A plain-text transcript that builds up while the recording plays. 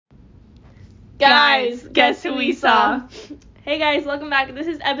Guys, guess who we saw? Hey guys, welcome back. This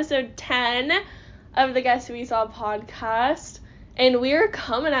is episode 10 of the Guess Who We Saw podcast, and we are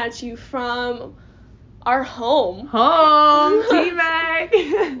coming at you from our home. T-Mac.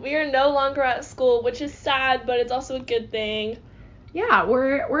 We are no longer at school, which is sad, but it's also a good thing. Yeah,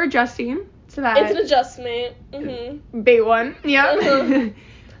 we're adjusting to that. It's an adjustment. Mm-hmm. Big one. Yeah.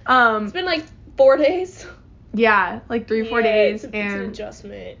 It's been like 4 days. Yeah, like 3-4 days, it's and an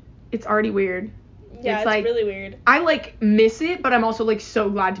adjustment. it's already weird. Yeah, it's like, really weird. I like miss it, but I'm also like so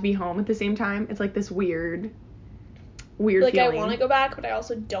glad to be home at the same time. It's like this weird like, feeling. I want to go back, but I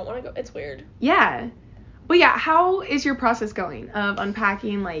also don't want to go. It's weird. Yeah. But yeah, how is your process going of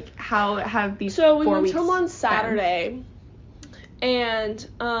unpacking? Like, how have these 4 weeks So we moved home on Saturday, and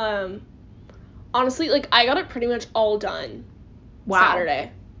honestly, like, I got it pretty much all done. Wow.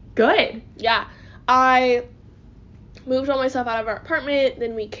 Saturday. Good. Yeah. I moved all my stuff out of our apartment,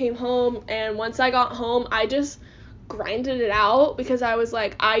 then we came home, and once I got home, I just grinded it out because I was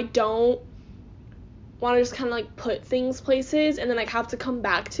like, I don't want to just kind of like put things places and then like have to come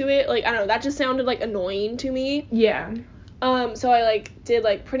back to it. Like, I don't know, that just sounded like annoying to me. Yeah. So I like did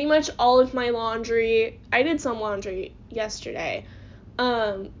like pretty much all of my laundry. I did some laundry yesterday.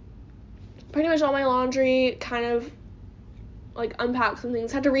 Pretty much all my laundry, kind of like unpacked some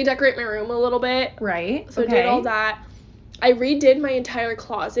things. Had to redecorate my room a little bit. Right. So I did all that. I redid my entire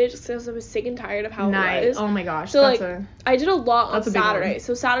closet just because I was sick and tired of how it was. Oh my gosh. So like I did a lot on Saturday.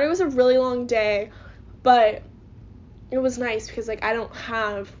 So Saturday was a really long day, but it was nice because like I don't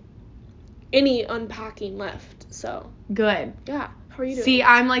have any unpacking left. So good. Yeah. How are you doing? See,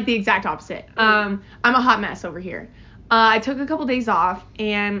 I'm like the exact opposite. I'm a hot mess over here. I took a couple days off,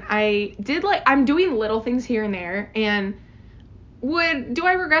 and I did I'm doing little things here and there, and do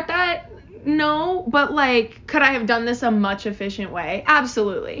I regret that? No, but like, could I have done this a much efficient way?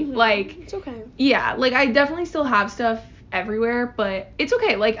 Absolutely. Mm-hmm. Like, it's okay. Yeah, like I definitely still have stuff everywhere, but it's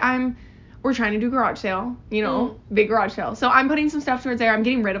okay. Like we're trying to do garage sale, big garage sale. So I'm putting some stuff towards there. I'm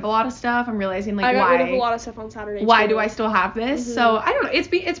getting rid of a lot of stuff. I'm realizing I got rid of a lot of stuff on Saturday. Why too. do I still have this? Mm-hmm. So I don't know.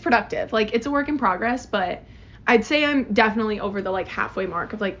 It's productive. Like, it's a work in progress, but I'd say I'm definitely over the like halfway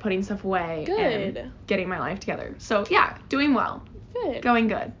mark of like putting stuff away and getting my life together. So yeah, doing well. Good. Going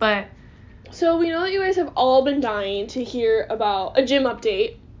good. But so we know that you guys have all been dying to hear about a gym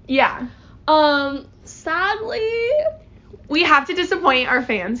update. Yeah. Sadly, we have to disappoint our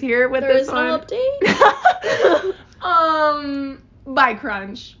fans here with this one. There is no update. By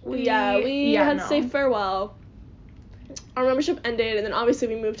crunch. We had to say farewell. Our membership ended, and then obviously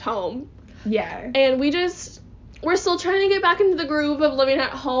we moved home. Yeah. And we're still trying to get back into the groove of living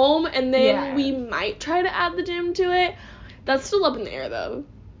at home, and then we might try to add the gym to it. That's still up in the air, though.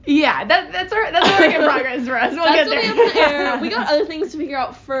 Yeah, that's a work in progress for us. We'll get there. That's still up in the air. We got other things to figure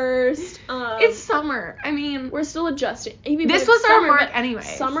out first. It's summer. I mean, we're still adjusting. This was our work anyway.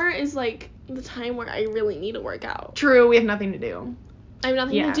 Summer is like the time where I really need to work out. True, we have nothing to do. I have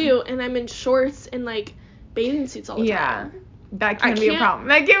nothing to do, and I'm in shorts and like bathing suits all the time. Yeah, that can be a problem.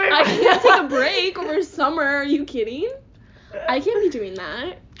 I can't take a break over summer. Are you kidding? I can't be doing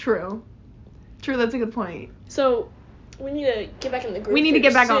that. True, that's a good point. So we need to get back in the groove. We need to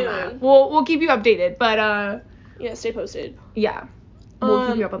get back on that. We'll keep you updated, but yeah, stay posted. Yeah. We'll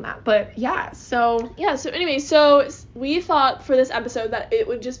keep you up on that. But yeah, so anyway, we thought for this episode that it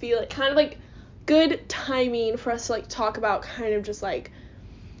would just be like kind of like good timing for us to like talk about kind of just like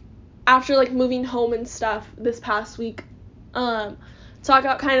after like moving home and stuff this past week, talk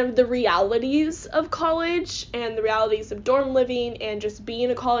about kind of the realities of college and the realities of dorm living and just being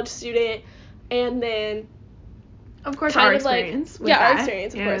a college student, and then of course our experience with that. Our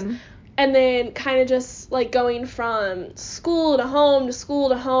experience, of course. And then kind of just, like, going from school to home to school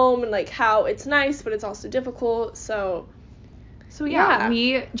to home and, like, how it's nice, but it's also difficult. So yeah,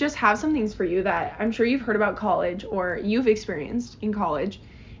 we just have some things for you that I'm sure you've heard about college or you've experienced in college.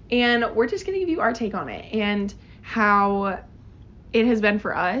 And we're just going to give you our take on it and how it has been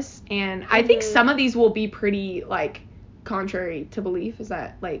for us. And I think some of these will be pretty, like, contrary to belief. Is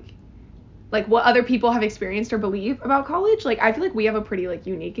that, like what other people have experienced or believe about college. Like, I feel like we have a pretty, like,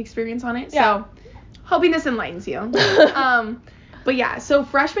 unique experience on it. Yeah. So, hoping this enlightens you. But yeah, so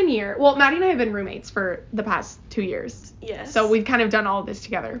freshman year, well, Maddie and I have been roommates for the past 2 years. Yes. So we've kind of done all of this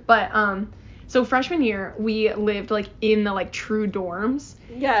together. But, so freshman year, we lived, like, in the, like, true dorms.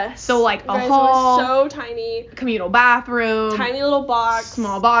 Yes. So, like, a hall. So tiny. Communal bathroom. Tiny little box.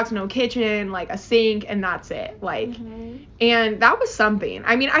 Small box, no kitchen, like, a sink, and that's it. Like, and that was something.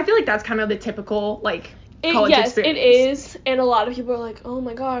 I mean, I feel like that's kind of the typical, like, college yes, experience. It is, and a lot of people are like, oh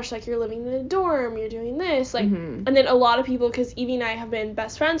my gosh, like, you're living in a dorm, you're doing this, like, and then a lot of people, because Evie and I have been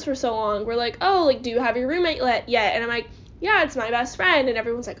best friends for so long, we're like, oh, like, do you have your roommate yet? And I'm like, yeah, it's my best friend, and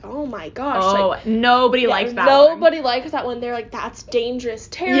everyone's like, oh my gosh. Oh, like, nobody likes that one. Nobody likes that one. They're like, that's dangerous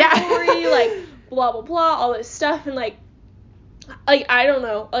territory, like, blah, blah, blah, all this stuff, and, like, I don't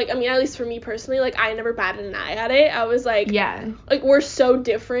know, like, I mean, at least for me personally, like, I never batted an eye at it. I was like, yeah, like, we're so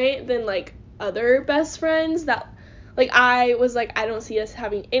different than, like, other best friends that, like, I was like, I don't see us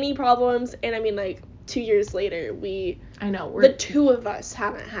having any problems, and I mean, like, 2 years later, the two of us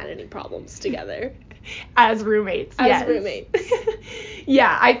haven't had any problems together. As roommates.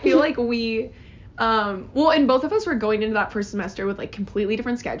 Yeah, I feel like we, and both of us were going into that first semester with, like, completely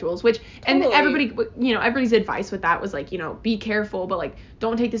different schedules, which, and everybody, you know, everybody's advice with that was, like, you know, be careful, but, like,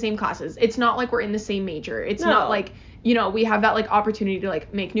 don't take the same classes. It's not like we're in the same major. It's not like, you know, we have that, like, opportunity to,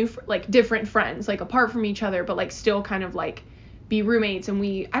 like, make new, like, different friends, like, apart from each other, but, like, still kind of, like, be roommates. And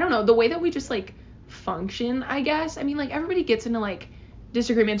I don't know, the way that we just, like, function, I guess. I mean, like, everybody gets into, like,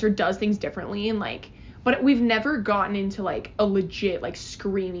 disagreements or does things differently, and, like, but we've never gotten into, like, a legit, like,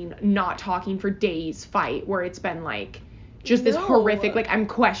 screaming, not talking for days fight where it's been, like, just this horrific, like, I'm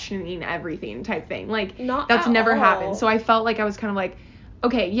questioning everything type thing. Like, that's never happened. So I felt like I was kind of like,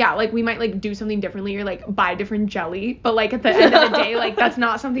 okay, yeah, like, we might, like, do something differently or, like, buy different jelly, but, like, at the end of the day, like, that's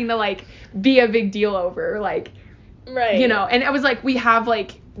not something to, like, be a big deal over, like, right, you know. And I was like, we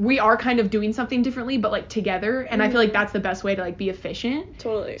are kind of doing something differently, but, like, together, and I feel like that's the best way to, like, be efficient.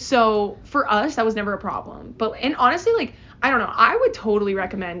 Totally. So for us, that was never a problem. But, and honestly, like, I don't know, I would totally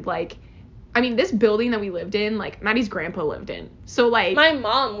recommend, like, I mean, this building that we lived in, like, Maddie's grandpa lived in. So, like, my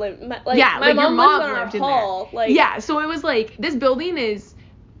mom lived, like, yeah, my like, mom your mom lived in hall, there. like, yeah, so it was like, this building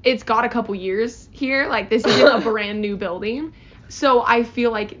it's got a couple years here. Like, this isn't a brand new building. So I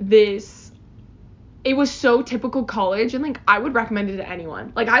feel like it was so typical college, and, like, I would recommend it to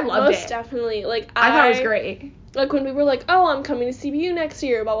anyone. Like, I loved it. Most definitely. Like, I thought it was great. Like, when we were like, oh, I'm coming to CBU next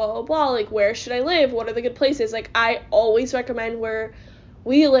year, blah, blah, blah, blah, like, where should I live? What are the good places? Like, I always recommend where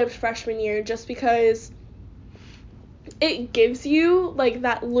we lived freshman year, just because it gives you, like,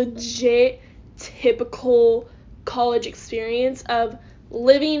 that legit, typical college experience of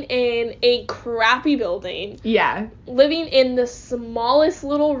living in a crappy building. Yeah. Living in the smallest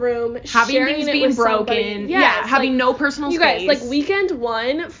little room, having sharing things it being with broken. Somebody. Yeah, having, like, no personal space. You guys, like, weekend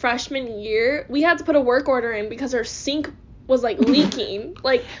 1, freshman year, we had to put a work order in because our sink was, like, leaking.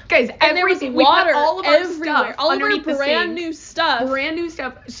 Like, guys, and there was water all of our stuff all of our brand new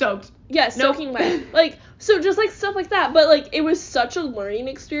stuff soaked. Yes, soaking wet. Like, so just, like, stuff like that. But, like, it was such a learning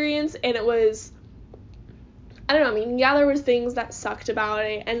experience, and it was, I don't know, I mean, yeah, there was things that sucked about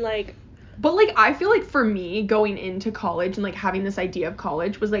it, and, like, but, like, I feel like for me, going into college and, like, having this idea of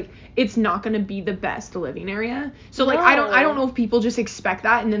college was, like, it's not going to be the best living area. So, like, I don't know if people just expect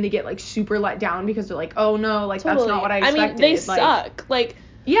that, and then they get, like, super let down because they're like, oh, no, like, that's not what I expected. I mean, they suck. Like,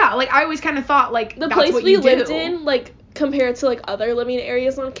 yeah, like, I always kind of thought, like, the that's place what we you lived do. in, like, compared to, like, other living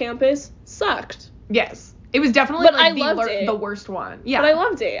areas on campus, sucked. Yes. It was definitely, but like, the worst one. Yeah. But I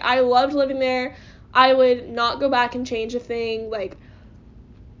loved it. I loved living there. I would not go back and change a thing. Like,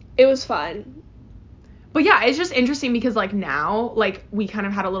 it was fun. But yeah, it's just interesting because, like, now, like, we kind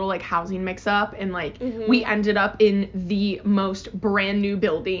of had a little, like, housing mix-up, and, like, we ended up in the most brand new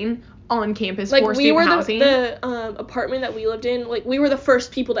building on campus, like, for student housing. The apartment that we lived in, like, we were the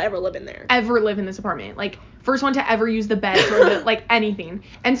first people to ever live in there. Ever live in this apartment. Like, first one to ever use the beds or the, like, anything.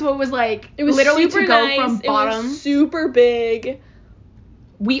 And so it was, like, it was literally super to go nice. from bottom. It was super big.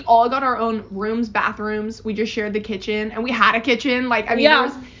 We all got our own rooms, bathrooms. We just shared the kitchen, and we had a kitchen. Like, I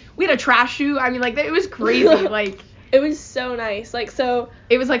mean, we had a trash chute. I mean, like, it was crazy. Like, it was so nice. Like, so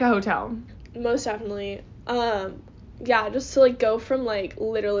it was like a hotel. Most definitely. Yeah, just to, like, go from, like,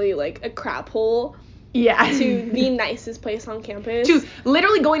 literally, like, a crap hole. Yeah. To the nicest place on campus. To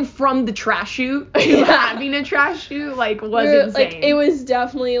literally going from the trash chute to having a trash chute, like, was insane. Like, it was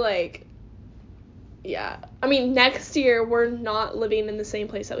definitely, like, yeah. I mean, next year, we're not living in the same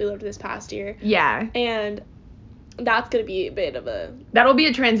place that we lived this past year. Yeah. And that's going to be a bit of a... That'll be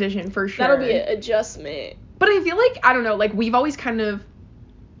a transition, for sure. That'll be an adjustment. But I feel like, I don't know, like, we've always kind of...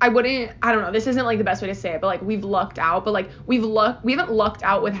 I don't know, this isn't, like, the best way to say it, but, like, we've lucked out, but, like, we haven't lucked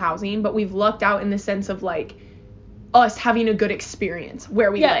out with housing, but we've lucked out in the sense of, like, us having a good experience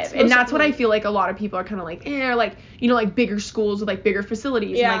where we live. And that's what I feel like a lot of people are kind of like, or, like, you know, like, bigger schools with, like, bigger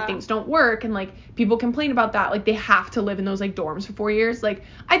facilities, and, like, things don't work, and, like, people complain about that, like, they have to live in those, like, dorms for 4 years. Like,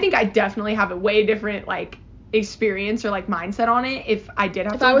 I think I definitely have a way different, like, experience or like mindset on it if I did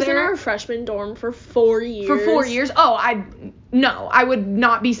have to live there. If I was in our freshman dorm for 4 years. For 4 years? Oh, I would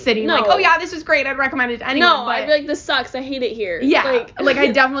not be sitting like, oh yeah, this is great, I'd recommend it to anyone. No, I'd be like, this sucks, I hate it here. Yeah, like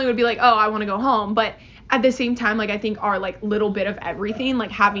I definitely would be like, oh, I want to go home. But at the same time, like I think our like little bit of everything,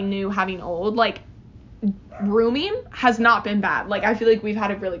 like having new, having old, like rooming has not been bad. Like I feel like we've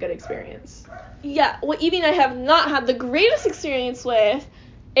had a really good experience. Yeah, what Evie and I have not had the greatest experience with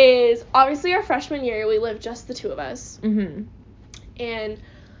is obviously our freshman year we lived just the two of us. Mm-hmm. And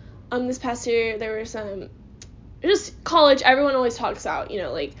this past year there were some just college, everyone always talks about, you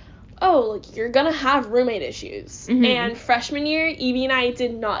know, like, oh, like you're gonna have roommate issues. Mm-hmm. And freshman year Evie and I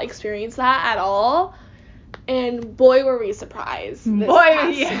did not experience that at all. And boy were we surprised this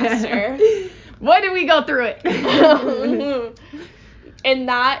past semester. Boy did we go through it. And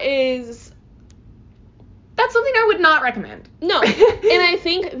that's something I would not recommend. No. And I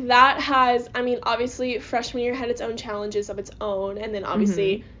think that has, I mean, obviously, freshman year had its own challenges of its own. And then,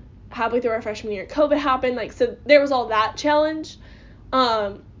 obviously, halfway through our freshman year, COVID happened. Like, so there was all that challenge.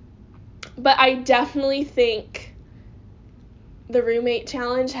 But I definitely think the roommate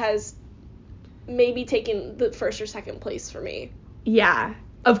challenge has maybe taken the first or second place for me. Yeah.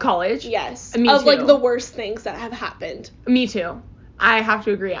 Of college? Yes. Me of, too. like, the worst things that have happened. Me too. I have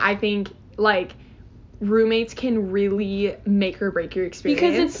to agree. I think, like, roommates can really make or break your experience.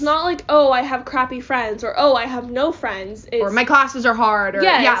 Because it's not like, oh, I have crappy friends, or, oh, I have no friends. Or my classes are hard, or,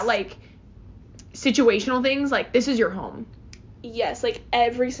 yes. yeah, like, situational things, like, this is your home. Yes, like,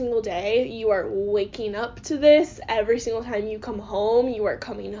 every single day, you are waking up to this. Every single time you come home, you are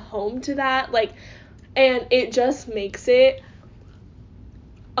coming home to that. Like, and it just makes it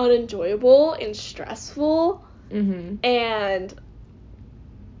unenjoyable and stressful. Mm-hmm. And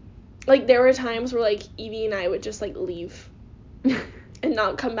like, there were times where, like, Evie and I would just, like, leave and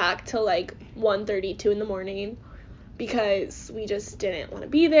not come back till, like, 1:30, 2 in the morning because we just didn't want to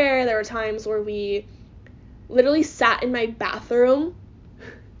be there. There were times where we literally sat in my bathroom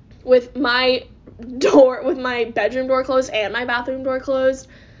with my bedroom door closed and my bathroom door closed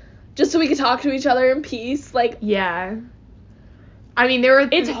just so we could talk to each other in peace. Like, yeah. I mean,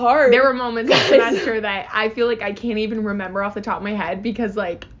 it's hard. There were moments this semester that I feel like I can't even remember off the top of my head because,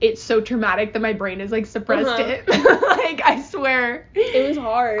 like, it's so traumatic that my brain has, like, suppressed it. Like, I swear. It was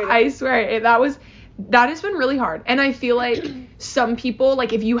hard. I swear. That has been really hard. And I feel like some people,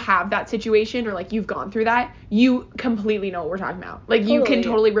 like, if you have that situation or, like, you've gone through that, you completely know what we're talking about. Like, you can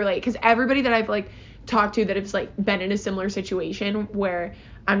totally relate. Because everybody that I've, like, talked to that has, like, been in a similar situation where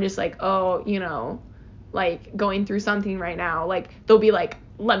I'm just like, oh, you know, like, going through something right now, like, they'll be like,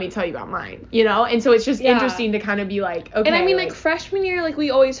 let me tell you about mine, you know? And so it's just interesting to kind of be like, okay. And I mean, like, freshman year, like,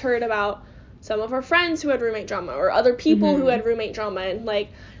 we always heard about some of our friends who had roommate drama or other people who had roommate drama. And, like,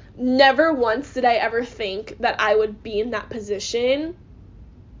 never once did I ever think that I would be in that position.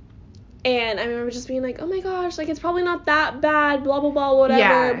 And I remember just being like, oh, my gosh, like, it's probably not that bad, blah, blah, blah, whatever.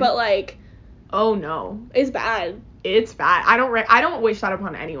 Yeah. But, like, oh, no. It's bad. It's bad. I don't wish that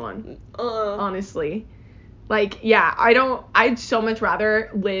upon anyone. Honestly. Like, yeah, I'd so much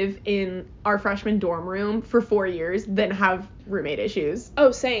rather live in our freshman dorm room for 4 years than have roommate issues.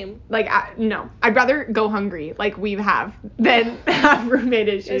 Oh, same. Like, no. I'd rather go hungry, like we have, than have roommate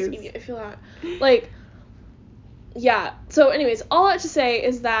issues. I feel that. Like, yeah. So, anyways, all that to say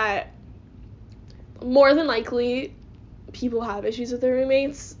is that more than likely, people have issues with their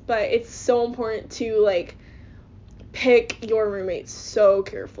roommates, but it's so important to, like, pick your roommates so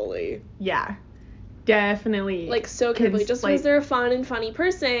carefully. Yeah. Definitely. Like, so carefully. Just because they're a fun and funny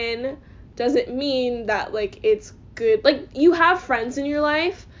person doesn't mean that, like, it's good. Like, you have friends in your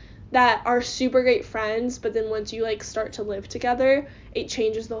life that are super great friends, but then once you, like, start to live together, it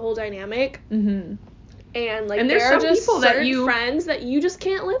changes the whole dynamic. Mm-hmm. And, like, there are just certain friends that you just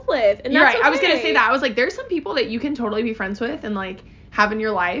can't live with. And you're that's right. okay. I was going to say that. I was like, there's some people that you can totally be friends with and, like, have in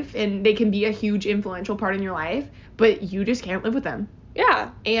your life, and they can be a huge influential part in your life, but you just can't live with them. Yeah.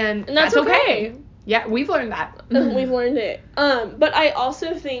 And that's okay. Yeah, we've learned that. We've learned it. But I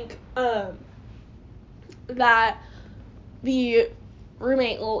also think that the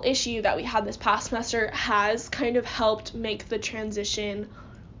roommate little issue that we had this past semester has kind of helped make the transition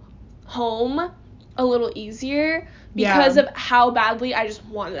home a little easier because of how badly I just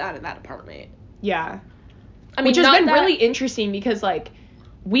wanted out of that apartment. Yeah. I mean, which has been really interesting because, like,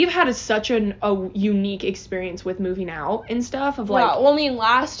 we've had such a unique experience with moving out and stuff of, like... Yeah, well, I mean,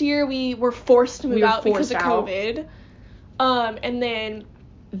 last year we were forced to move out because of COVID. And then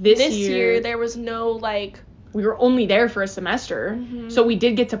this year there was no, like... We were only there for a semester, so we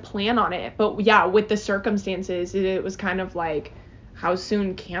did get to plan on it. But, yeah, with the circumstances, it was kind of like, how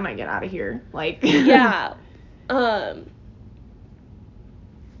soon can I get out of here? Like... Yeah. I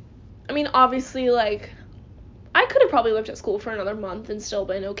mean, obviously, like, I could have probably lived at school for another month and still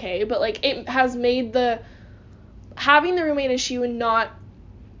been okay, but, like, it has made having the roommate issue and not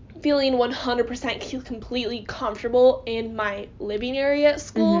feeling 100% completely comfortable in my living area at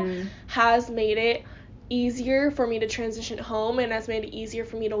school has made it easier for me to transition home and has made it easier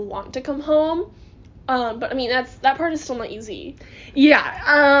for me to want to come home. But I mean, that part is still not easy.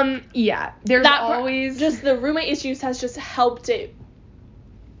 Yeah. There's always just the roommate issues has just helped it.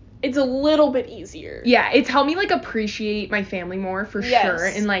 It's a little bit easier. Yeah, it's helped me, like, appreciate my family more, for sure,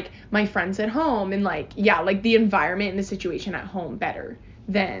 and, like, my friends at home, and, like, yeah, like, the environment and the situation at home better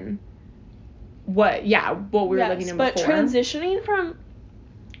than what we were living in before. But transitioning from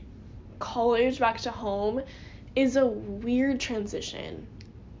college back to home is a weird transition.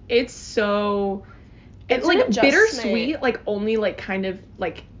 It's so... It's like, bittersweet, like, only, like, kind of,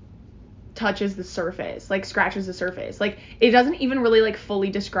 like, touches the surface, like, scratches the surface. Like, it doesn't even really, like, fully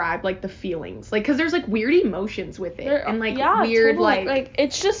describe, like, the feelings. Like, because there's, like, weird emotions with it. And, like, weird, totally. Like,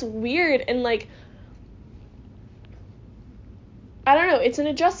 it's just weird. And, like, I don't know. It's an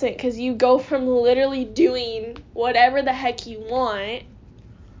adjustment because you go from literally doing whatever the heck you want,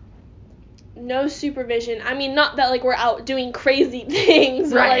 no supervision. I mean, not that, like, we're out doing crazy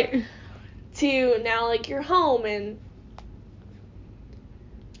things. Right. But, like, to now, like, you're home and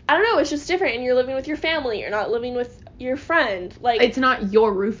I don't know, it's just different, and you're living with your family, you're not living with your friend, like... It's not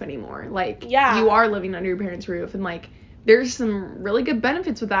your roof anymore, like, you are living under your parents' roof, and, like, there's some really good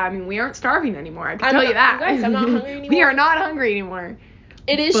benefits with that. I mean, we aren't starving anymore, I can tell you that. Guys, I'm not hungry anymore. We are not hungry anymore.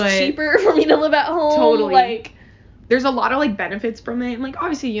 It is cheaper for me to live at home. Totally. Like... There's a lot of, like, benefits from it, and, like,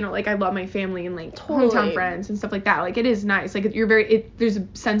 obviously, you know, like, I love my family and, like, hometown friends and stuff like that. Like, it is nice. Like, there's a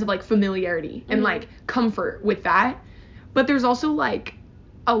sense of, like, familiarity and, like, comfort with that. But there's also, like...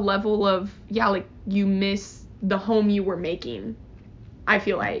 a level of, like, you miss the home you were making, I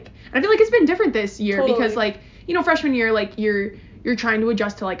feel like. And I feel like it's been different this year because, like, you know, freshman year, like, you're trying to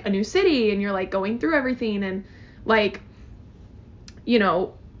adjust to, like, a new city and you're, like, going through everything and, like, you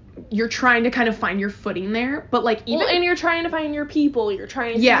know, you're trying to kind of find your footing there, but, like, even... and you're trying to find your people, you're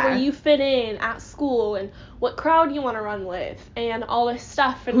trying to see where you fit in at school and what crowd you want to run with and all this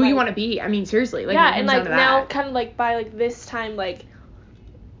stuff. And who you want to be, I mean, seriously. Like, and, like, now, kind of, like, by, like, this time, like...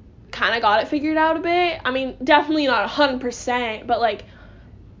 kind of got it figured out a bit. I mean, definitely not 100%, but, like,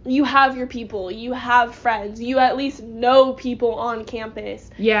 you have your people, you have friends, you at least know people on campus.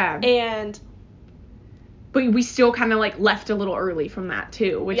 Yeah. And... but we still kind of, like, left a little early from that,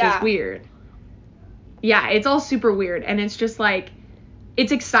 too, which is weird. Yeah, it's all super weird, and it's just, like,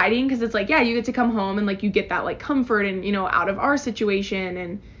 it's exciting, because it's, like, yeah, you get to come home, and, like, you get that, like, comfort, and, you know, out of our situation,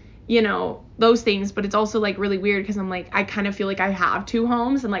 and... you know, those things, but it's also, like, really weird because I'm, like, I kind of feel like I have two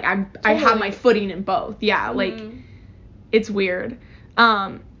homes and, like, I have my footing in both. Yeah, like, it's weird.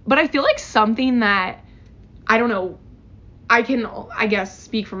 But I feel like something that, I don't know, I can, I guess,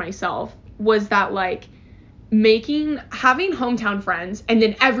 speak for myself, was that, like, having hometown friends and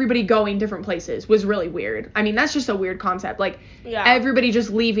then everybody going different places was really weird. I mean, that's just a weird concept. Like, everybody just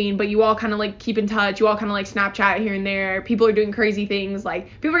leaving, but you all kind of, like, keep in touch. You all kind of, like, Snapchat here and there. People are doing crazy things.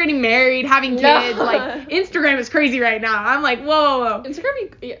 Like, people are getting married, having kids. Like, Instagram is crazy right now. I'm like, whoa.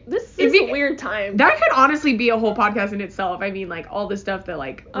 Instagram, this is a weird time. That could honestly be a whole podcast in itself. I mean, like, all the stuff that,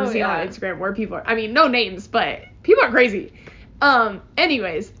 like, we're seeing on Instagram where people are, I mean, no names, but people are crazy.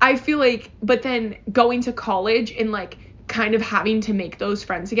 Anyways, I feel like, but then going to college and, like, kind of having to make those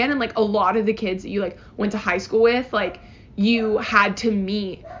friends again, and, like, a lot of the kids that you, like, went to high school with, like, you had to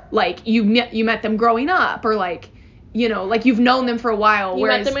meet, like, you met them growing up, or, like, you know, like, you've known them for a while. You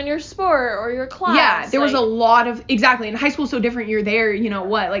met them in your sport or your class. Yeah, there was a lot of, exactly, and high school's so different. You're there, you know,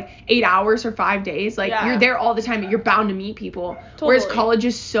 what, like, 8 hours or 5 days, like, you're there all the time, but you're bound to meet people. Totally. Whereas college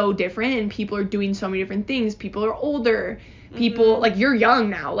is so different, and people are doing so many different things. People are older. People, like, you're young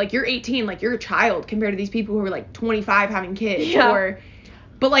now, like, you're 18, like, you're a child compared to these people who are, like, 25 having kids,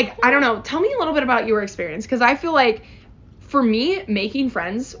 but, like, I don't know, tell me a little bit about your experience, because I feel like, for me, making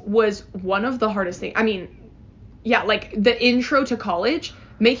friends was one of the hardest things. I mean, like, the intro to college,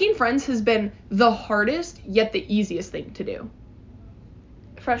 making friends has been the hardest, yet the easiest thing to do.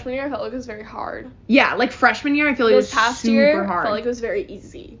 Freshman year, I felt like it was very hard. Yeah, like, freshman year, I feel like it was super hard. This past year, I felt like it was very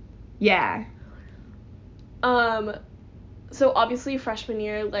easy. Yeah. So, obviously, freshman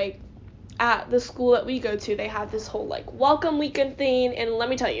year, like, at the school that we go to, they have this whole, like, welcome weekend thing, and let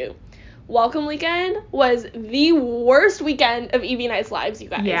me tell you, welcome weekend was the worst weekend of Evie and I's lives, you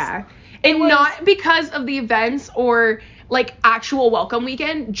guys. Yeah. And not because of the events or, like, actual welcome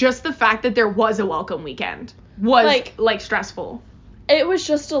weekend, just the fact that there was a welcome weekend was, like stressful. It was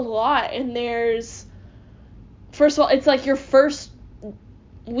just a lot, and there's first of all, it's like your first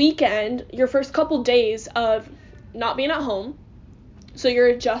weekend, your first couple days of not being at home. So you're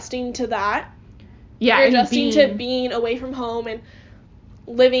adjusting to that. Yeah, you're adjusting to being away from home and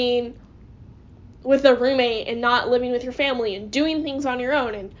living with a roommate and not living with your family and doing things on your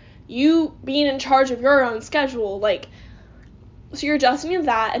own and you being in charge of your own schedule. Like, so you're adjusting to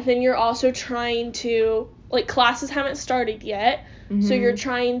that, and then you're also trying to, like, classes haven't started yet, so you're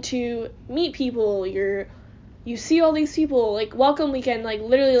trying to meet people. You see all these people, like, welcome weekend, like,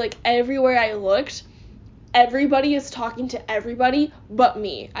 literally, like, everywhere I looked, everybody is talking to everybody but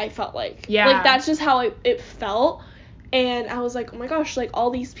me, I felt like. Yeah. Like, that's just how it felt, and I was like, oh my gosh, like, all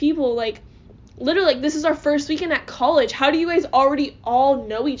these people, like, literally, like, this is our first weekend at college. How do you guys already all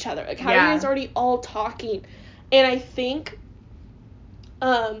know each other? Like, how are you guys already all talking? And I think,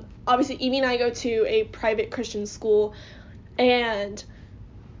 obviously, Evie and I go to a private Christian school, and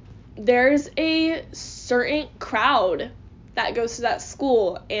there's a certain crowd that goes to that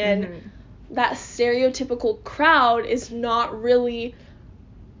school, and that stereotypical crowd is not really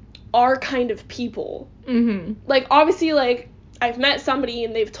our kind of people. Like, obviously, like, I've met somebody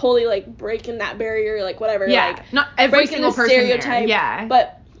and they've totally, like, breaking that barrier, like, whatever. Yeah, like, not every breaking single the person stereotype. there. Yeah.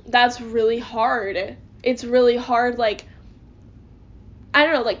 But that's really hard. It's really hard, like, I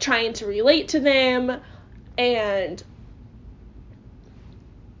don't know, like, trying to relate to them, and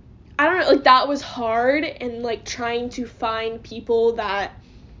I don't know, like, that was hard, and, like, trying to find people that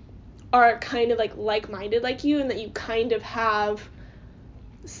are kind of, like-minded like you, and that you kind of have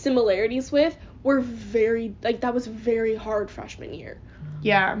similarities with, were very, like, that was very hard freshman year.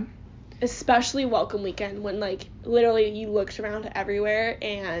 Yeah. Especially welcome weekend, when, like, literally you looked around everywhere,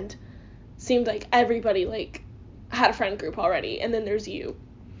 and seemed like everybody, like, had a friend group already, and then there's you.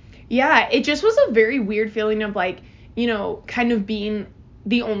 Yeah, it just was a very weird feeling of, like, you know, kind of being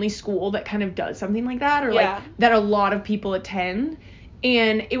the only school that kind of does something like that, or, like, that a lot of people attend.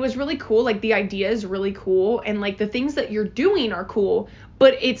 And it was really cool. Like, the idea is really cool, and, like, the things that you're doing are cool,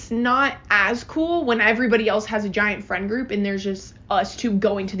 but it's not as cool when everybody else has a giant friend group and there's just us two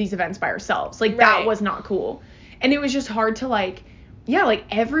going to these events by ourselves. Like, that was not cool. And it was just hard to, like, yeah, like,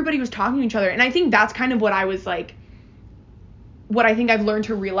 everybody was talking to each other. And I think that's kind of what I was, like, what I think I've learned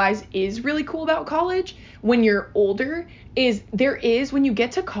to realize is really cool about college when you're older is when you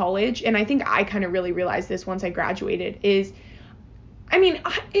get to college, and I think I kind of really realized this once I graduated, is, I mean,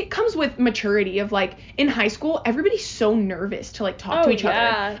 it comes with maturity of, like, in high school, everybody's so nervous to, like, talk to each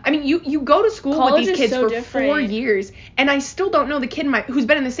other. I mean, you go to school college with these kids so for different. 4 years, and I still don't know the kid who's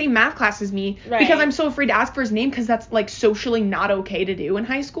been in the same math class as me, because I'm so afraid to ask for his name, because that's, like, socially not okay to do in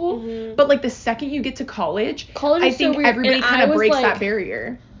high school. But, like, the second you get to college I think so everybody kind of breaks, like, that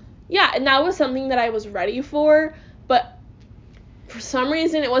barrier. Yeah, and that was something that I was ready for, but for some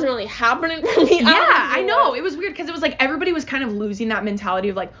reason, it wasn't really happening for me. Yeah, I know. It was weird, because it was like everybody was kind of losing that mentality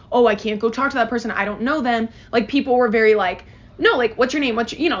of, like, oh, I can't go talk to that person. I don't know them. Like, people were very, like, no, like, what's your name?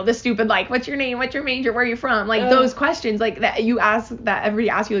 The stupid, like, what's your name? What's your major? Where are you from? Like, those questions, like, that you ask, that everybody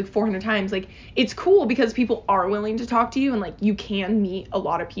asks you, like, 400 times. Like, it's cool because people are willing to talk to you, and, like, you can meet a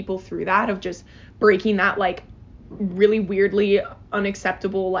lot of people through that, of just breaking that, like, really weirdly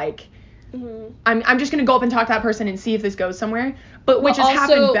unacceptable, like, I'm just going to go up and talk to that person and see if this goes somewhere. But which has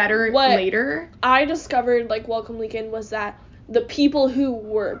happened better later. I discovered, like, welcome weekend was that the people who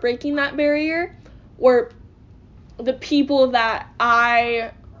were breaking that barrier were the people that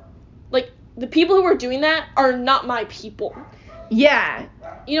the people who were doing that are not my people. Yeah.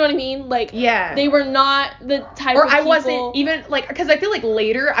 You know what I mean? Like, yeah. They were not the type of people. Or I wasn't even, like, because I feel like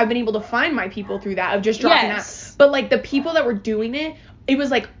later I've been able to find my people through that, of just dropping that. But, like, the people that were doing it, it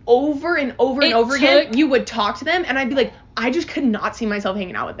was, like, over and over and over again, you would talk to them, and I'd be like, I just could not see myself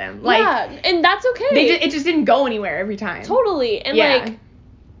hanging out with them. Like, yeah, and that's okay. It just didn't go anywhere every time. Totally. And, like,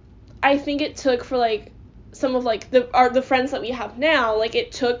 I think it took for, like, some of, like, the friends that we have now, like,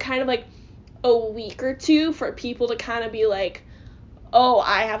 it took kind of, like, a week or two for people to kind of be like, oh,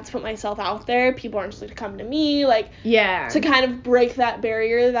 I have to put myself out there. People aren't just going to come to me. Like, to kind of break that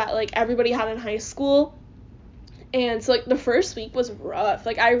barrier that, like, everybody had in high school. And so, like, the first week was rough.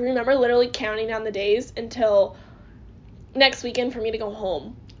 Like, I remember literally counting down the days until next weekend for me to go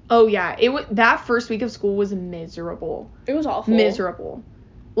home. Oh, yeah. That first week of school was miserable. It was awful. Miserable.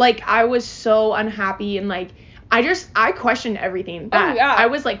 Like, I was so unhappy, and, like, I questioned everything. I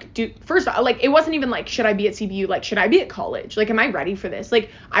was like, dude, first of all, like, it wasn't even like, should I be at CBU? Like, should I be at college? Like, am I ready for this? Like,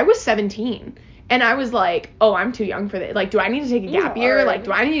 I was 17. And I was like, oh, I'm too young for this. Like, do I need to take a gap year? Like,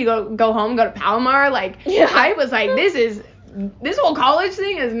 do I need to go home and go to Palomar? Like, I was like, this whole college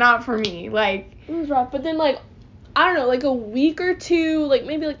thing is not for me. Like, it was rough. But then, like, I don't know, like, a week or two, like,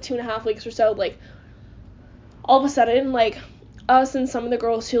 maybe, like, 2.5 weeks or so, like, all of a sudden, like, us and some of the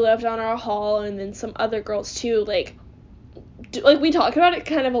girls who lived on our hall, and then some other girls too, like we talk about it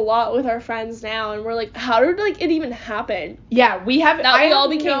kind of a lot with our friends now, and we're like, how did, like, it even happen? Yeah, we have. That we all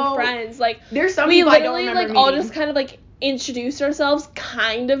became friends. Like, there's some people I don't remember like, meeting. all just kind of, like, introduced ourselves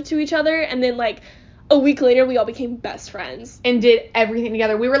kind of to each other, and then, like, a week later, we all became best friends. And did everything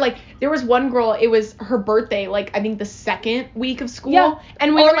together. We were, like, there was one girl, it was her birthday, like, I think the second week of school. Yeah.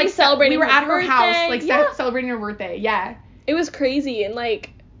 And we were, like, celebrating we were at her birthday. house, like, celebrating her birthday. Yeah. It was crazy, and, like,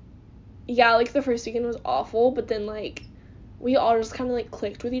 yeah, like, the first weekend was awful, but then, like, we all just kind of, like,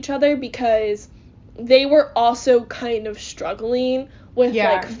 clicked with each other because they were also kind of struggling with,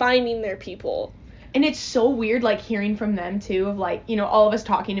 like, finding their people. And it's so weird, like, hearing from them, too, of, like, you know, all of us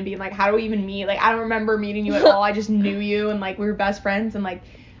talking and being like, how do we even meet? Like, I don't remember meeting you at all. I just knew you, and, like, we were best friends. And, like,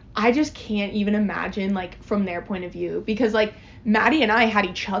 I just can't even imagine, like, from their point of view. Because, like, Maddie and I had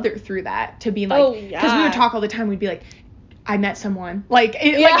each other through that to be, like, because we would talk all the time. We'd be like, I met someone. Like, like,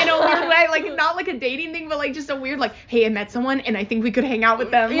 in a weird way. Like, not, like, a dating thing, but, like, just a weird, like, hey, I met someone, and I think we could hang out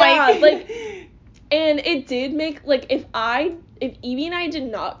with them. Yeah, like, and it did make, like, if Evie and I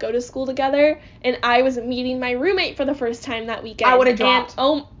did not go to school together, and I was meeting my roommate for the first time that weekend, I would have dropped.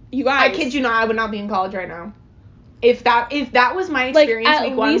 And, you guys. I kid you not, I would not be in college right now. If that was my experience, like,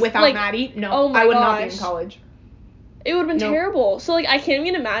 week one without, like, Maddie, no, I would not be in college. It would have been terrible. So, like, I can't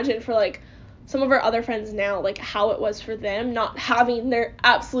even imagine for, like, some of our other friends now, like, how it was for them not having their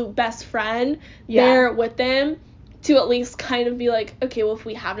absolute best friend there with them to at least kind of be like, okay, well, if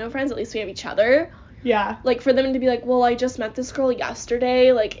we have no friends, at least we have each other. Yeah. Like, for them to be like, well, I just met this girl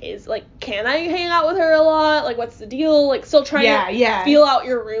yesterday. Like, can I hang out with her a lot? Like, what's the deal? Like, still trying to feel out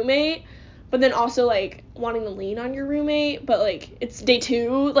your roommate, but then also, like, wanting to lean on your roommate, but, like, it's day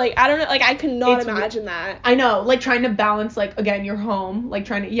 2. Like, I don't know. Like, I could not imagine that. I know. Like, trying to balance, like, again, your home. Like,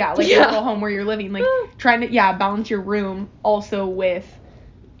 trying to, your little home where you're living. Like, trying to, balance your room also with,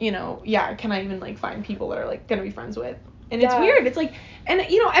 you know, can I even, like, find people that are, like, gonna be friends with? And it's weird. It's, like, and,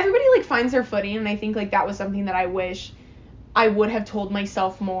 you know, everybody, like, finds their footing, and I think, like, that was something that I wish I would have told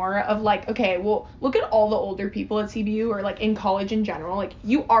myself more of, like, okay, well, look at all the older people at CBU or, like, in college in general. Like,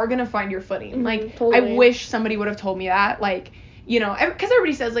 you are gonna find your footing. Mm-hmm, like, totally. I wish somebody would have told me that. Like, you know, because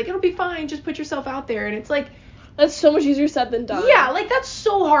everybody says, like, it'll be fine, just put yourself out there. And it's, like... That's so much easier said than done. Yeah, like, that's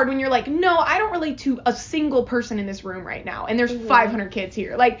so hard when you're like, no, I don't relate to a single person in this room right now. And there's 500 kids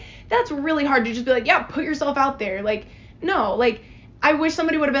here. Like, that's really hard to just be like, yeah, put yourself out there. Like, no, like... I wish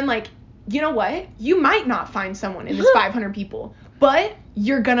somebody would have been like, you know what? You might not find someone in this 500 people, but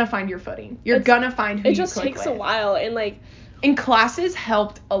you're gonna find your footing. You're gonna find who you click with. It just takes a while, and, like... And classes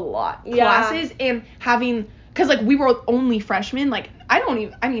helped a lot. Yeah. Classes and having... Because, like, we were only freshmen. Like, I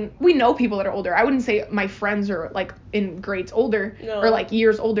mean, we know people that are older. I wouldn't say my friends are, like, in grades older. No. Or, like,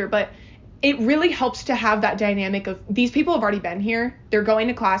 years older, but... It really helps to have that dynamic of these people have already been here. They're going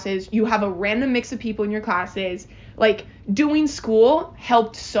to classes. You have a random mix of people in your classes. Like, doing school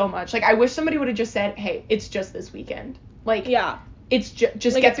helped so much. Like, I wish somebody would have just said, hey, it's just this weekend. Like, it's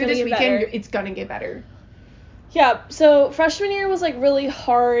just like, get through this weekend. It's going to get better. Yeah, so freshman year was, like, really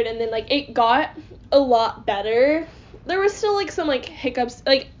hard, and then, like, it got a lot better. There was still, like, some, like, hiccups,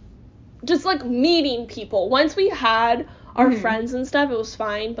 like, just, like, meeting people. Once we had our friends and stuff, it was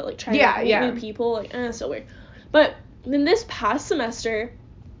fine, but, like, trying to meet new people, like, it's so weird. But then this past semester,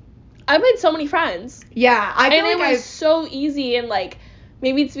 I made so many friends. Yeah, I feel like it was so easy, and, like,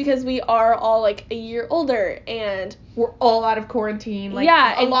 maybe it's because we are all, like, a year older, and we're all out of quarantine. Like,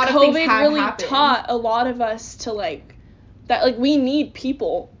 a lot of things have really taught a lot of us to, like, that, like, we need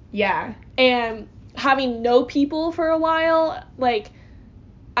people. Yeah. And having no people for a while, like,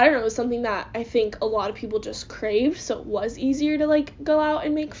 I don't know, it was something that I think a lot of people just craved, so it was easier to, like, go out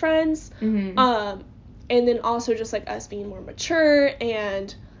and make friends. Mm-hmm. And then also just, like, us being more mature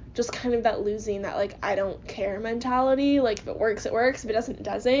and just kind of that losing that, like, I don't care mentality. Like, if it works, it works. If it doesn't, it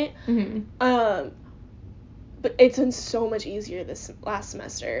doesn't. Mm-hmm. But it's been so much easier this last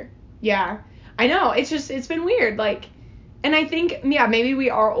semester. Yeah. I know. It's been weird. Like, and I think, maybe we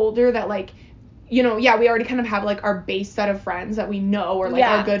are older that, like, you know, we already kind of have, like, our base set of friends that we know or, like,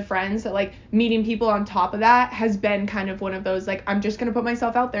 our good friends that, like, meeting people on top of that has been kind of one of those, like, I'm just going to put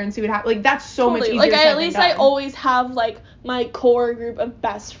myself out there and see what happens. Like, that's so much easier like, said than at least done. I always have, like, my core group of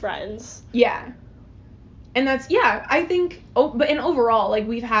best friends. Yeah. And that's, I think, but in overall, like,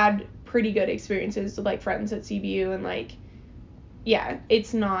 we've had pretty good experiences with, like, friends at CBU and, like,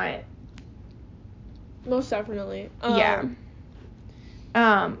 it's not. Most definitely. But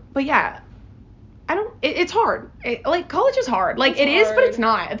it's hard. Like, college is hard. Like, it is, but it's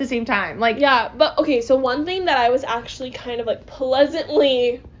not at the same time. Like, yeah, but, okay, so one thing that I was actually kind of, like,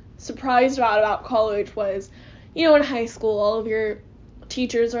 pleasantly surprised about college was you know, in high school, all of your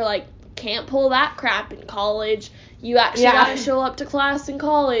teachers are like, can't pull that crap in college. You actually gotta show up to class in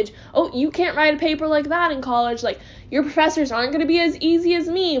college. Oh, you can't write a paper like that in college. Like, your professors aren't gonna be as easy as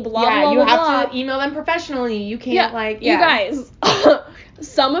me, blah, blah, blah, you blah. have to email them professionally. You can't, You guys,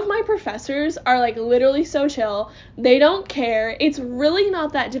 some of my professors are, like, literally so chill. They don't care. It's really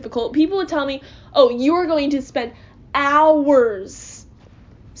not that difficult. People would tell me, oh, you are going to spend hours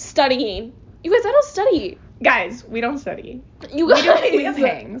studying. You guys, I don't study. Guys, we don't study. You guys. We have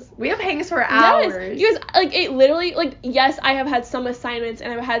hangs. We have hangs for hours. Yes. You guys, like, it literally, like, yes, I have had some assignments,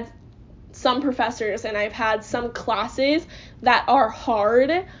 and I've had some professors, and I've had some classes that are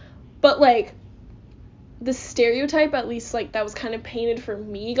hard, but, like, the stereotype, at least, like, that was kind of painted for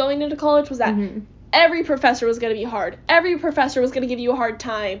me going into college was that every professor was going to be hard. Every professor was going to give you a hard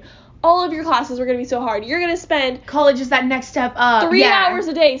time. All of your classes were going to be so hard. You're going to spend... College is that next step up. 3 hours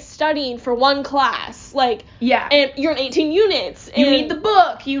a day studying for one class. Like... Yeah. And you're in 18 units. You need the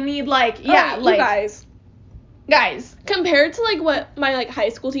book. You need, like... Yeah, like... You guys. Compared to, like, what my, like, high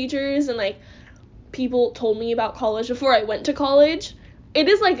school teachers and, like, people told me about college before I went to college, it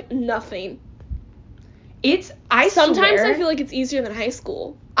is, like, nothing. Sometimes I feel like it's easier than high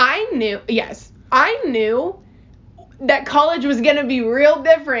school. I knew that college was going to be real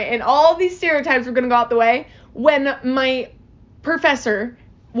different and all these stereotypes were going to go out the way when one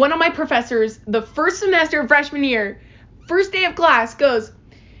of my professors, the first semester of freshman year, first day of class, goes,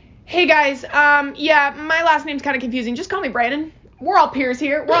 hey guys, my last name's kind of confusing. Just call me Brandon. We're all peers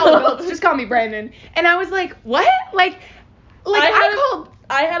here. We're all adults. Just call me Brandon. And I was like, what?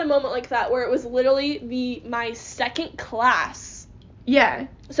 I had a moment like that where it was literally my second class. Yeah.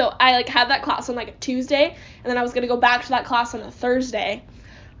 So I, like, had that class on, like, a Tuesday, and then I was going to go back to that class on a Thursday.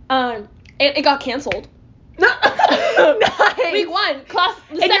 It got canceled. Nice. Week 1,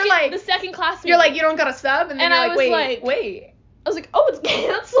 the second class meeting. You're like, you don't got a sub? And then you're like, wait. I was like, oh, it's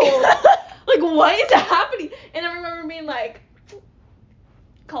canceled. Like, what is happening? And I remember being like,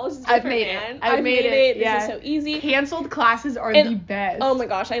 college is different, man. I've made it. Yeah. This is so easy. Canceled classes are the best. Oh my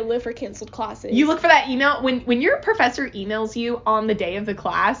gosh, I live for canceled classes. You look for that email when your professor emails you on the day of the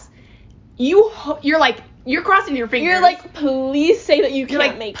class. You're like, you're crossing your fingers. You're like, please say that you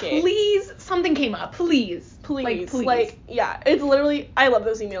can't make it. Please, something came up. Please. Like, yeah, it's literally, I love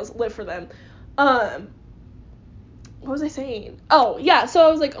those emails. Live for them. What was I saying? Oh, yeah, so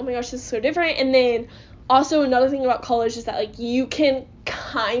I was like, oh my gosh, this is so different. And then also another thing about college is that, like, you can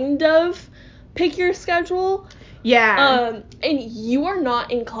kind of pick your schedule. Yeah. And you are not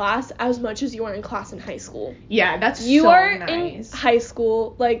in class as much as you are in class in high school. Yeah, that's you so are nice. In high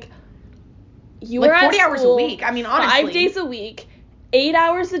school, like, you like are 40 at hours school a week. I mean, honestly. 5 days a week, 8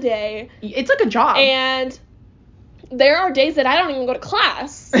 hours a day. It's like a job. And there are days that I don't even go to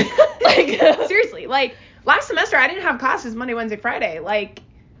class. Like, seriously, like, last semester I didn't have classes Monday, Wednesday, Friday. Like,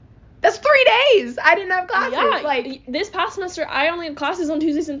 that's 3 days I didn't have classes. Yeah, like, this past semester I only had classes on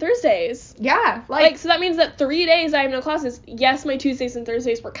Tuesdays and Thursdays. Yeah, like so that means that 3 days I have no classes. Yes, my Tuesdays and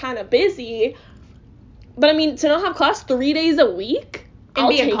Thursdays were kind of busy, but I mean, to not have class 3 days a week and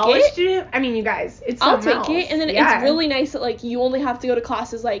be a college student, I mean, you guys, it's I'll take it. And then yeah. It's really nice that, like, you only have to go to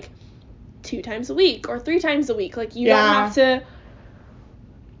classes, like, 2 times a week or 3 times a week. Like, you don't have to.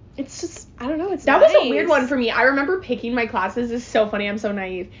 It's just, I don't know, it's That nice. was a weird one for me. I remember picking my classes. It's so funny. I'm so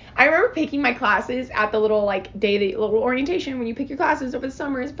naive. I remember picking my classes at the little, like, little orientation when you pick your classes over the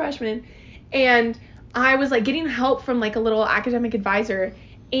summer as a freshman. And I was, like, getting help from, like, a little academic advisor.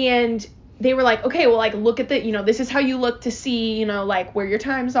 And they were like, okay, well, like, look at the, this is how you look to see, like, where your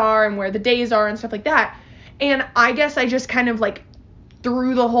times are and where the days are and stuff like that. And I guess I just kind of, like,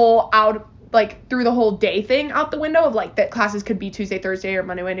 threw the whole day thing out the window of, like, that classes could be Tuesday, Thursday, or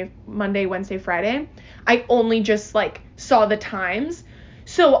Monday, Wednesday, Friday. I only just, like, saw the times.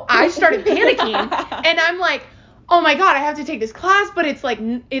 So I started panicking, and I'm like, oh my god, I have to take this class, but it's, like,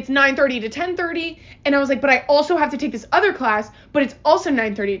 it's 9:30 to 10:30, and I was like, but I also have to take this other class, but it's also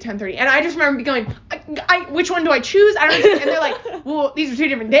 9:30 to 10:30, and I just remember going, which one do I choose? I don't know, and they're like, well, these are 2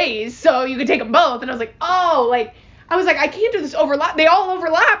 different days, so you could take them both, and I was like, oh, like, I was like, I can't do this overlap. They all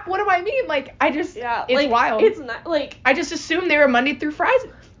overlap. What do I mean? Like, it's like, wild. It's not, like, I just assumed they were Monday through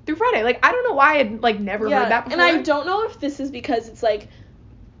Friday. Like, I don't know why I'd, like, never heard that before. And I don't know if this is because it's, like,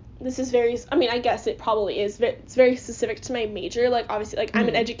 this is very, I mean, I guess it probably is. It's very specific to my major. Like, obviously, like, I'm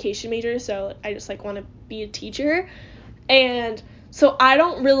an education major, so I just, like, want to be a teacher. And so I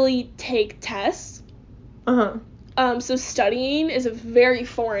don't really take tests. Uh-huh. So studying is a very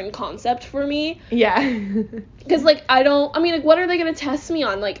foreign concept for me. Yeah. Because, like, what are they going to test me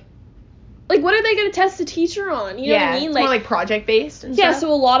on? Like, what are they going to test a teacher on? You know what I mean? It's like, more, like, project-based and stuff. stuff.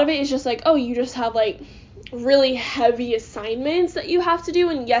 So a lot of it is just, like, oh, you just have, like, really heavy assignments that you have to do,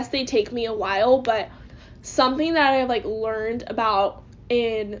 and yes, they take me a while, but something that I've, like, learned about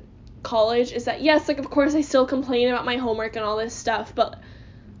in college is that, yes, like, of course, I still complain about my homework and all this stuff, but,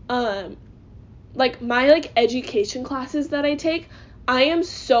 like, my, like, education classes that I take, I am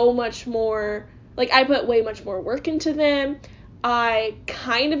so much more, like, I put way much more work into them. I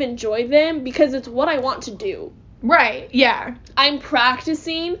kind of enjoy them because it's what I want to do. Right, yeah. I'm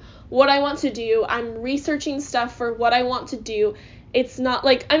practicing what I want to do. I'm researching stuff for what I want to do. It's not,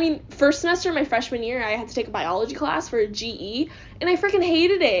 like, I mean, first semester of my freshman year, I had to take a biology class for a GE, and I freaking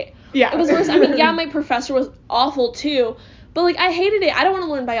hated it. Yeah. It was worse. I mean, yeah, my professor was awful, too, but, like, I hated it. I don't want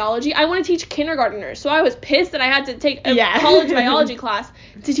to learn biology. I want to teach kindergartners, so I was pissed that I had to take a college biology class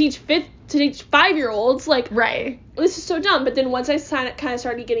to teach 5-year-olds. Like, right. This is so dumb. But then once I kind of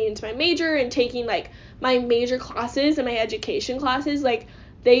started getting into my major and taking, like, my major classes and my education classes, like,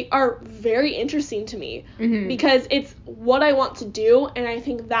 they are very interesting to me because it's what I want to do, and I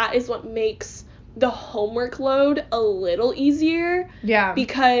think that is what makes the homework load a little easier. Yeah.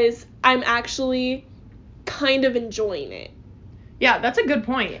 Because I'm actually kind of enjoying it. Yeah, that's a good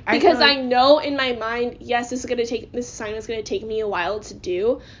point. Because I know in my mind, yes, this assignment's gonna take me a while to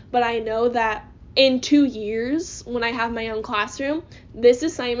do, but I know that in 2 years, when I have my own classroom, this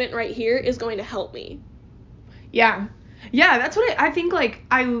assignment right here is going to help me. Yeah. Yeah, that's what I think, like,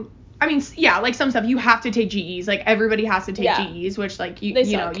 I mean, yeah, like, some stuff, you have to take GEs. Like, everybody has to take GEs, which, like, you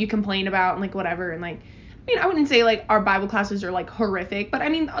know, you complain about and, like, whatever. And, like, I mean, I wouldn't say, like, our Bible classes are, like, horrific. But, I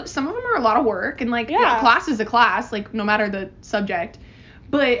mean, some of them are a lot of work. And, like, class is a class, like, no matter the subject.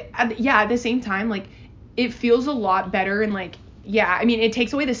 But, at the same time, like, it feels a lot better. And, like, yeah, I mean, it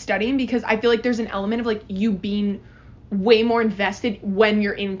takes away the studying because I feel like there's an element of, like, you being way more invested when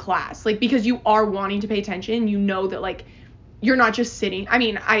you're in class. Like, because you are wanting to pay attention. You know that, like, you're not just sitting. I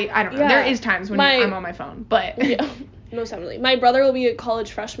mean, I don't know. There is times when I'm on my phone, but yeah, most definitely. My brother will be a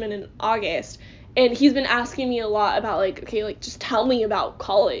college freshman in August, and he's been asking me a lot about, like, okay, like, just tell me about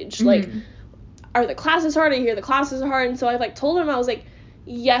college. Like, are the classes hard? I hear the classes are hard. And so I've, like, told him, I was like,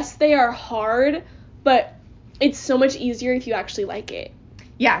 yes, they are hard, but it's so much easier if you actually like it.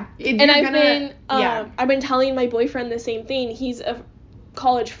 Yeah. I've been telling my boyfriend the same thing. He's a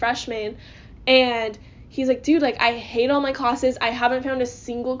college freshman, and he's like, dude, like, I hate all my classes. I haven't found a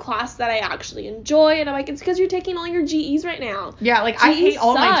single class that I actually enjoy. And I'm like, it's because you're taking all your GEs right now. Yeah, like, I hate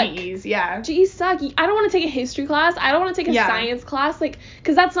all my GEs, yeah. GEs suck. I don't want to take a history class. I don't want to take a science class, like,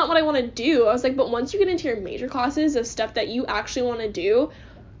 because that's not what I want to do. I was like, but once you get into your major classes of stuff that you actually want to do,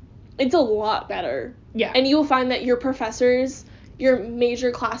 it's a lot better. Yeah. And you will find that your professors, your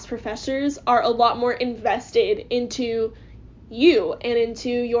major class professors, are a lot more invested into you and into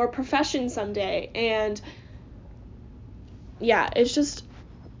your profession someday. And yeah, it's just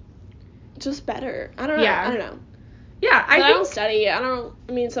better. I don't know. Yeah, I don't study. I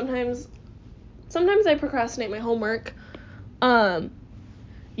mean, sometimes I procrastinate my homework.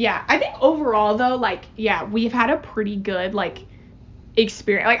 Yeah, I think overall though, like, yeah, we've had a pretty good, like,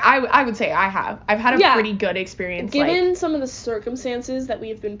 experience. Like, I would say I've had a pretty good experience, given like, some of the circumstances that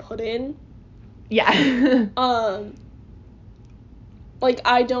we've been put in. Yeah. Like,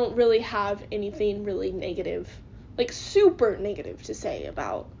 I don't really have anything really negative, like, super negative to say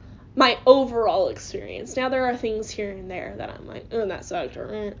about my overall experience. Now, there are things here and there that I'm like, oh, that sucked,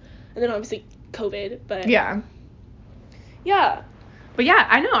 and then obviously COVID, but yeah. But yeah,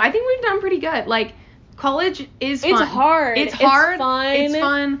 I know. I think we've done pretty good. Like, college is fun. It's hard. It's hard. It's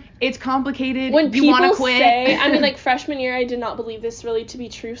fun. It's complicated. When you want to quit. I mean, like, freshman year, I did not believe this really to be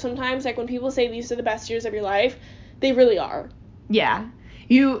true sometimes. Like, when people say these are the best years of your life, they really are. Yeah.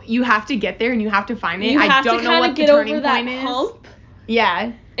 You have to get there and you have to find it. I don't know what the turning point is. Hump.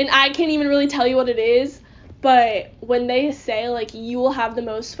 Yeah. And I can't even really tell you what it is, but when they say, like, you will have the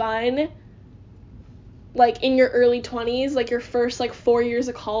most fun, like, in your early 20s, like, your first, like, 4 years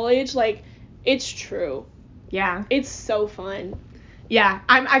of college, like, it's true. Yeah. It's so fun. Yeah,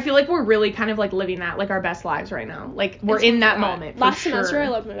 I feel like we're really kind of, like, living that, like, our best lives right now. Like, we're in that moment, for Last sure. semester, I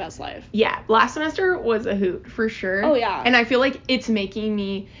loved my best life. Yeah, last semester was a hoot, for sure. Oh, yeah. And I feel like it's making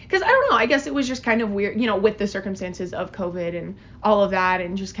me, because I don't know, I guess it was just kind of weird, you know, with the circumstances of COVID and all of that,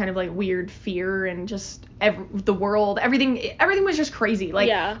 and just kind of, like, weird fear and just the world, everything was just crazy. Like,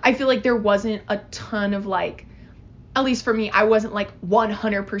 yeah. I feel like there wasn't a ton of, like, at least for me, I wasn't, like,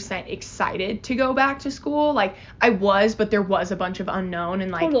 100% excited to go back to school. Like, I was, but there was a bunch of unknown,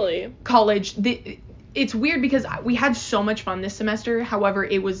 and, like, totally. College, it's weird because we had so much fun this semester. However,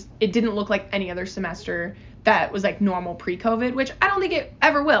 it didn't look like any other semester that was, like, normal pre-COVID, which I don't think it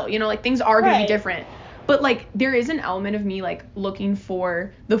ever will. You know, like, things are going to be different. But, like, there is an element of me, like, looking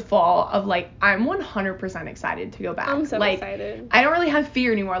for the fall of, like, I'm 100% excited to go back. I'm so like, excited. I don't really have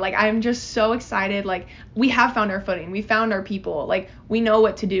fear anymore. Like, I'm just so excited. Like, we have found our footing. We found our people. Like, we know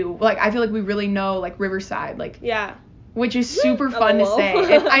what to do. Like, I feel like we really know, like, Riverside. Like, yeah. Which is super fun to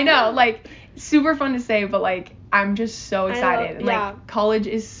say. I know, like, super fun to say, but, like, I'm just so excited. And, like, college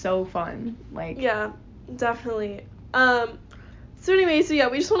is so fun. Like, yeah, definitely. So anyway, so yeah,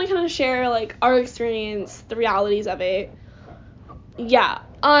 we just want to kind of share, like, our experience, the realities of it. Yeah.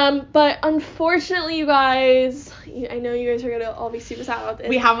 But unfortunately, you guys, I know you guys are going to all be super sad about this.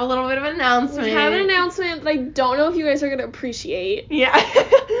 We have a little bit of an announcement. We have an announcement that I don't know if you guys are going to appreciate. Yeah.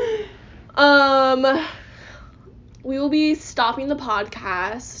 We will be stopping the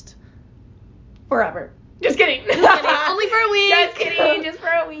podcast. Forever. Just kidding. Only for a week. Just kidding. Just for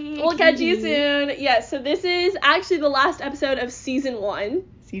a week. We'll catch you soon. Yes, so this is actually the last episode of season 1.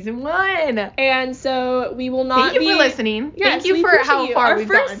 Season 1. And so we will not Thank you for listening. Yes, Thank you for how far we've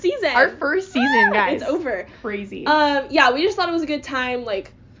gone. Our first season. Our first season, guys. It's over. Crazy. Yeah, we just thought it was a good time.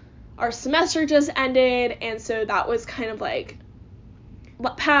 Like, our semester just ended, and so that was kind of like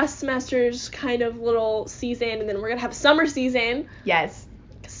past semester's kind of little season, and then we're going to have a summer season. Yes.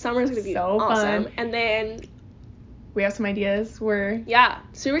 Summer's going to be so awesome. Fun. And then we have some ideas. We're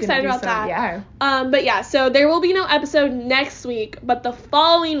super excited about that. Yeah. But yeah, so there will be no episode next week, but the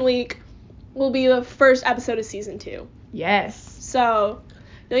following week will be the first episode of season 2. Yes. So,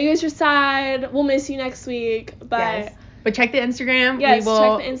 I know you guys are sad. We'll miss you next week, but yes. But check the Instagram. Yes,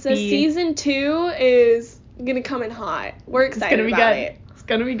 check the Insta. Season 2 is gonna come in hot. We're excited about it. It's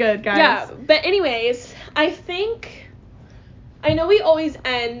gonna be good, guys. Yeah, but anyways, I know we always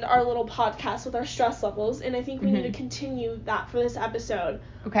end our little podcast with our stress levels, and I think we need to continue that for this episode.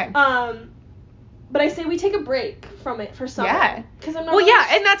 Okay. But I say we take a break from it for summer. Yeah. Because I'm not. Well, yeah,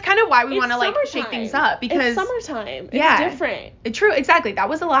 and that's kind of why we want to like shake things up because it's summertime. It's different. True, exactly. That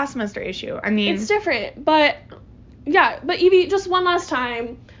was the last semester issue. I mean, it's different, but yeah. But Evie, just one last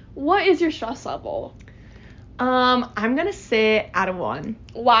time, what is your stress level? I'm gonna say out of 1.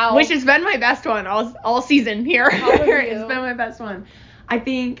 Wow. Which has been my best one all season here. It's been my best one. I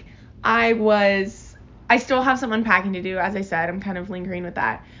think I still have some unpacking to do, as I said. I'm kind of lingering with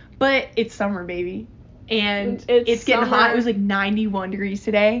that. But it's summer, baby. And it's getting hot. It was like 91 degrees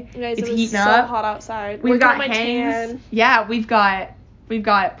today. Guys, it's it was heating so up. hot outside. We've got hangs. Yeah, we've got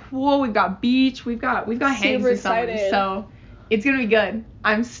pool, we've got beach, we've got hangs this summer. So it's gonna be good.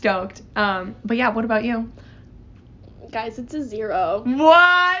 I'm stoked. But yeah, what about you? Guys, it's a 0.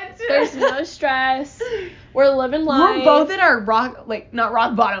 What? There's no stress. We're living life. We're both at our not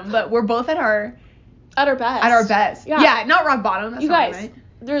rock bottom, but we're both at our best. At our best. Yeah, not rock bottom. That's you not guys, right.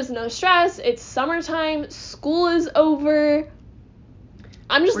 There's no stress. It's summertime. School is over.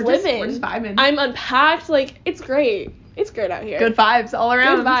 I'm just living. We're just vibing. I'm unpacked. Like, it's great. It's great out here. Good vibes all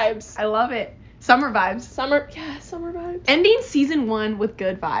around. Good vibes. I love it. Summer vibes. Summer vibes. Ending season 1 with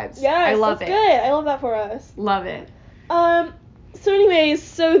good vibes. Yes, I love it. Good. I love that for us. Love it. So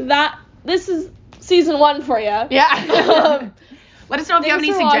anyways, this is season 1 for you. Yeah. Let us know if you have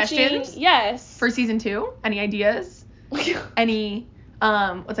any suggestions. Watching. Yes. For season 2. Any ideas? Any,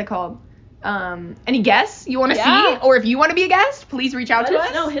 what's it called? Any guests you want to see? Or if you want to be a guest, please reach out to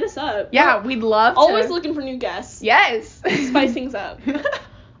us. No, hit us up. Yeah, we'd love to. Always looking for new guests. Yes. Spice things up.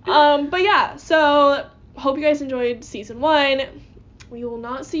 But yeah, so hope you guys enjoyed season 1. We will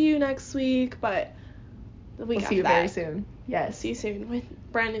not see you next week, but the week after that. We'll see you very soon. Yes. See you soon with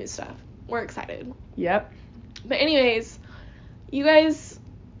brand new stuff. We're excited. Yep. But anyways, you guys,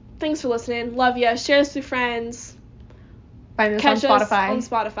 thanks for listening. Love ya. Share us with friends. Find us Catch on Spotify.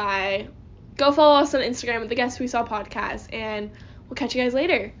 us on Spotify. Go follow us on Instagram at the Guess We Saw Podcast, and we'll catch you guys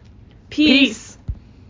later. Peace.